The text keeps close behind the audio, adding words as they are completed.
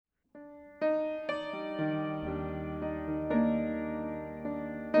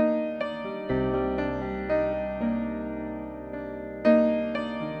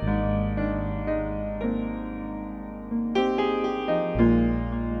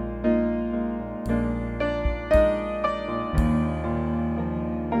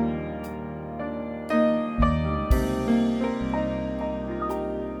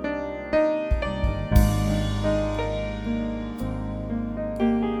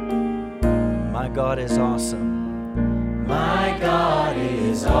My God is awesome. My God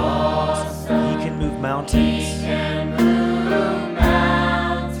is awesome. He can move mountains. He can move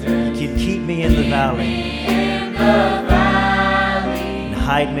mountains. He can keep me in the valley In the valley. and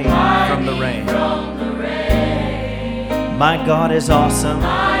hide me from the rain. From the rain. My God is awesome.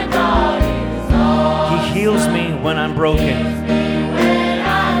 My God is awesome. He heals me when I'm broken.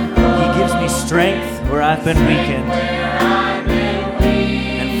 He gives me strength where I've been weakened.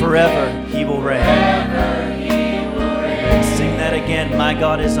 And forever He will reign. Sing that again. My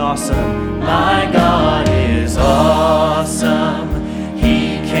God is awesome. My God is awesome.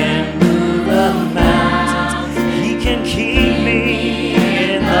 He can move the mountains. He can keep me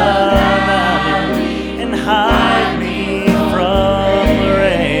in the valley and hide me from the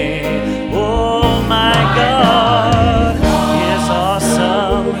rain. Oh, my God is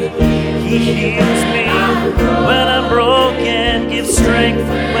awesome. He heals me when I'm broken, gives strength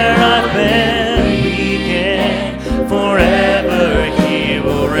where I've been weakened. Forever He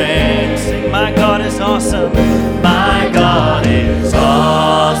will reign. Sing, my God is awesome. My God is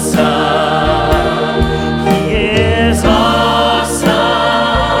awesome. He is awesome.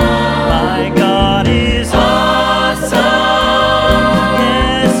 My God is awesome.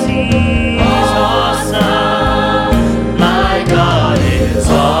 Yes, He's awesome. My God is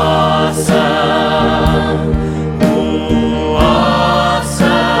awesome. Oh,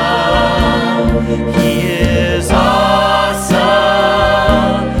 awesome. He is awesome.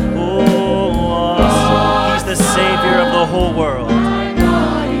 Oh, awesome. He's the Savior of the whole world.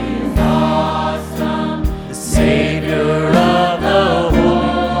 The Savior of the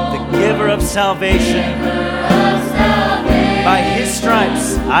whole, the giver of salvation. By His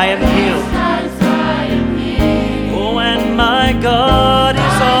stripes I am healed. Oh, and my God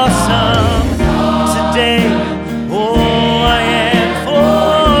is awesome. Today, oh, I am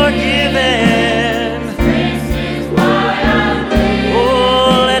forgiven.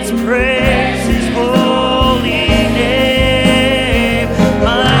 Oh, let's praise His holy name.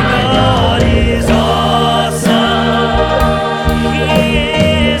 My God is awesome. He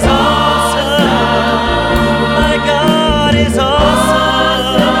is awesome. My God is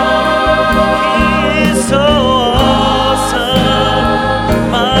awesome. He is so awesome.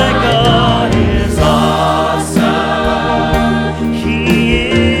 My God is awesome. He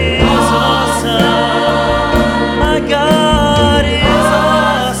is awesome. My God is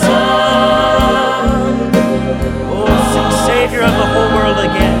awesome. Oh, sing Savior of the whole world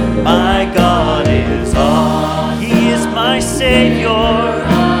again. My God is awesome. He is my Savior,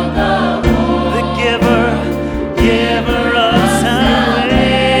 the giver of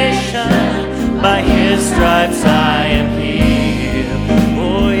salvation. By His stripes I